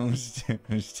 I'm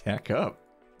gonna stack up.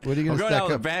 What are you I'm gonna going stack out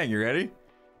with up? a bang. You ready?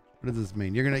 What does this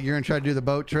mean? You're gonna try to do the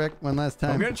boat trick one last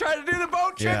time? I'm gonna try to do the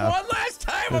boat trick one last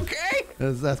time. Okay.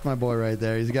 That's my boy right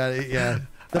there. He's got it. Yeah.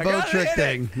 The boat trick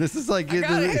thing. This is like I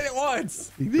gotta hit it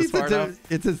once.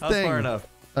 It's his thing. Far enough.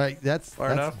 All right, that's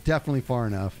enough? definitely far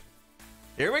enough.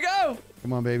 Here we go.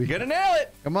 Come on, baby. Gonna nail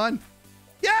it. Come on.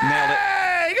 Yay! Nailed it.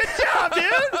 Good job,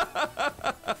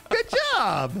 dude. Good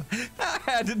job. I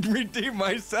had to redeem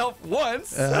myself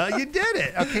once. You did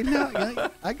it. Okay, no,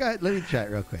 I got. Let me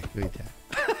chat real quick. Let me chat.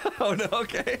 Oh no,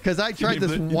 okay. Because I tried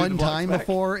this one time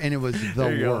before and it was the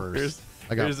worst.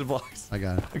 Here's the blocks. I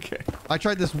got it. Okay. I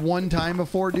tried this one time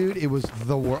before, dude. It was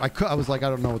the worst. I was like, I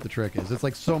don't know what the trick is. It's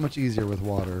like so much easier with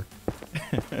water.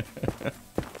 Okay.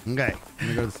 I'm going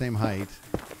to go to the same height.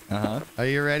 Are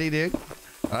you ready, dude?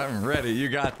 I'm ready. You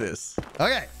got this.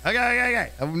 Okay.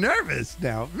 I'm nervous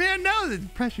now. Man, no, the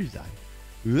pressure's on.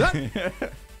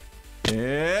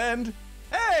 And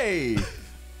hey,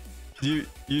 you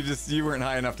weren't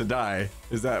high enough to die.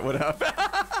 Is that what happened?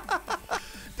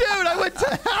 Dude, I went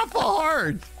to half a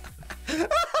heart.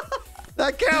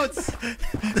 That counts.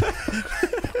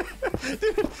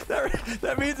 Dude,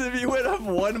 that means if you went up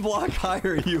one block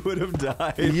higher, you would have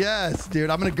died. Yes, dude.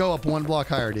 I'm gonna go up one block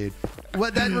higher, dude.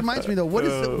 What that reminds me though. What's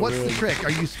the trick? Are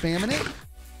you spamming it?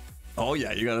 Oh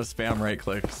yeah, you gotta spam right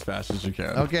click as fast as you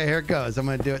can. Okay, here it goes. I'm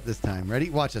gonna do it this time. Ready?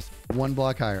 Watch this. One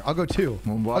block higher. I'll go 2.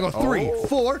 One block. I'll go 3,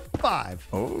 4, 5.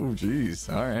 Oh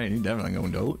jeez. All right, you definitely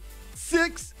going to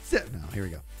 6, 7. No, here we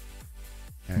go.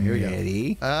 All right, here we go.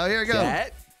 Ready? Oh, here we go.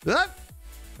 Set. Up.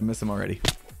 I miss him already.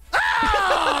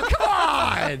 Oh, come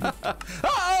on!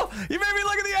 Uh-oh! You made me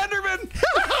look at the Enderman!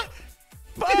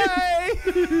 Bye!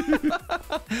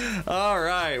 All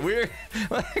right.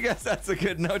 I guess that's a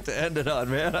good note to end it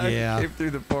on, man. I came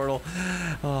through the portal.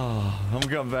 Oh, I'm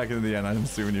coming back into the end. I'm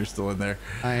assuming you're still in there.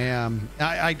 I am.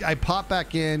 I pop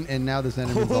back in, and now this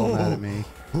enemy's all mad at me.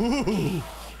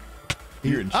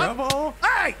 You're in trouble? All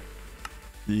right.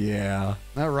 Yeah.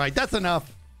 All right. That's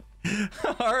enough.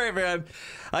 All right, man.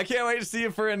 I can't wait to see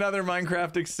you for another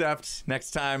Minecraft, except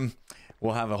next time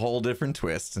we'll have a whole different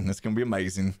twist, and it's going to be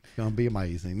amazing. It's going to be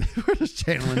amazing. We're just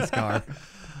channeling Scar.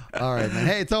 All right, man.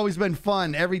 Hey, it's always been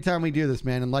fun every time we do this,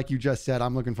 man. And like you just said,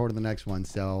 I'm looking forward to the next one.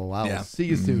 So I'll see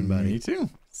you soon, buddy. Me too.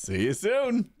 See you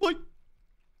soon. Bye.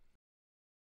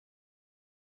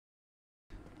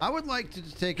 I would like to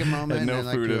just take a moment no and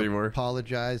like food to anymore.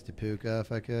 apologize to Puka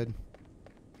if I could.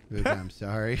 Puka, I'm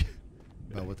sorry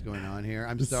about what's going on here.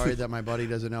 I'm sorry that my buddy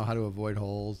doesn't know how to avoid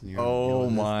holes. And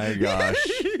oh my gosh.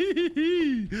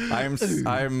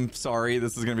 I'm sorry.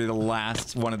 This is going to be the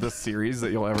last one of this series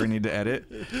that you'll ever need to edit.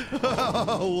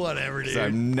 Oh, whatever, dude. So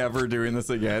I'm never doing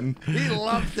this again. He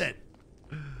loves it.